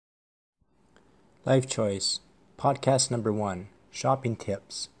Life Choice, Podcast Number 1, Shopping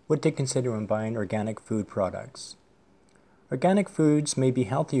Tips, What to Consider when Buying Organic Food Products. Organic foods may be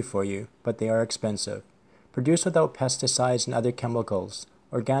healthy for you, but they are expensive. Produced without pesticides and other chemicals,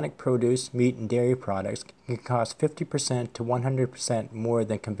 organic produce, meat, and dairy products can cost 50% to 100% more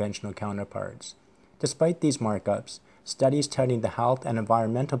than conventional counterparts. Despite these markups, studies studying the health and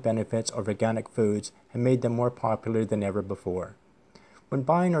environmental benefits of organic foods have made them more popular than ever before. When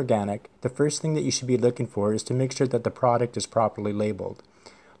buying organic, the first thing that you should be looking for is to make sure that the product is properly labeled.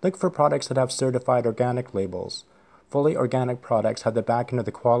 Look for products that have certified organic labels. Fully organic products have the backing of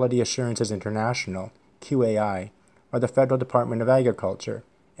the Quality Assurances International, QAI, or the Federal Department of Agriculture,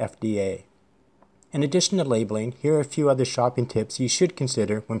 FDA. In addition to labeling, here are a few other shopping tips you should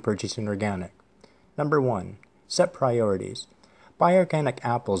consider when purchasing organic. Number 1. Set priorities. Buy organic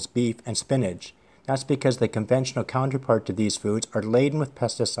apples, beef, and spinach. That's because the conventional counterpart to these foods are laden with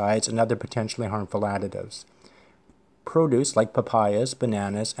pesticides and other potentially harmful additives. Produce like papayas,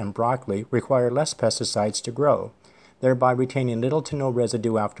 bananas, and broccoli require less pesticides to grow, thereby retaining little to no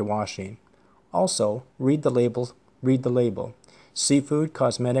residue after washing. Also, read the label. Seafood,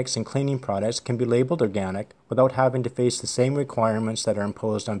 cosmetics, and cleaning products can be labeled organic without having to face the same requirements that are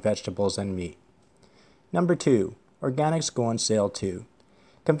imposed on vegetables and meat. Number 2. Organics go on sale too.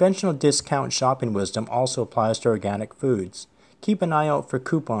 Conventional discount shopping wisdom also applies to organic foods. Keep an eye out for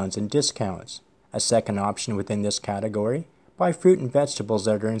coupons and discounts. A second option within this category, buy fruit and vegetables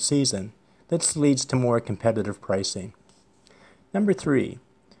that are in season. This leads to more competitive pricing. Number 3.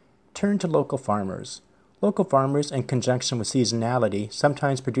 Turn to local farmers. Local farmers, in conjunction with seasonality,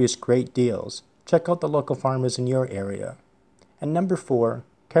 sometimes produce great deals. Check out the local farmers in your area. And number 4,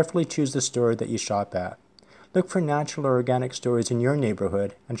 carefully choose the store that you shop at. Look for natural or organic stores in your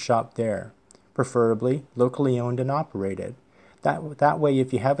neighborhood and shop there, preferably locally owned and operated. That way,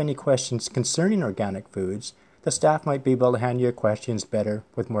 if you have any questions concerning organic foods, the staff might be able to handle your questions better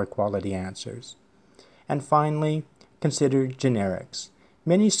with more quality answers. And finally, consider generics.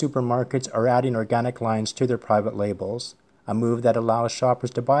 Many supermarkets are adding organic lines to their private labels, a move that allows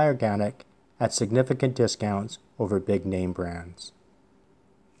shoppers to buy organic at significant discounts over big name brands.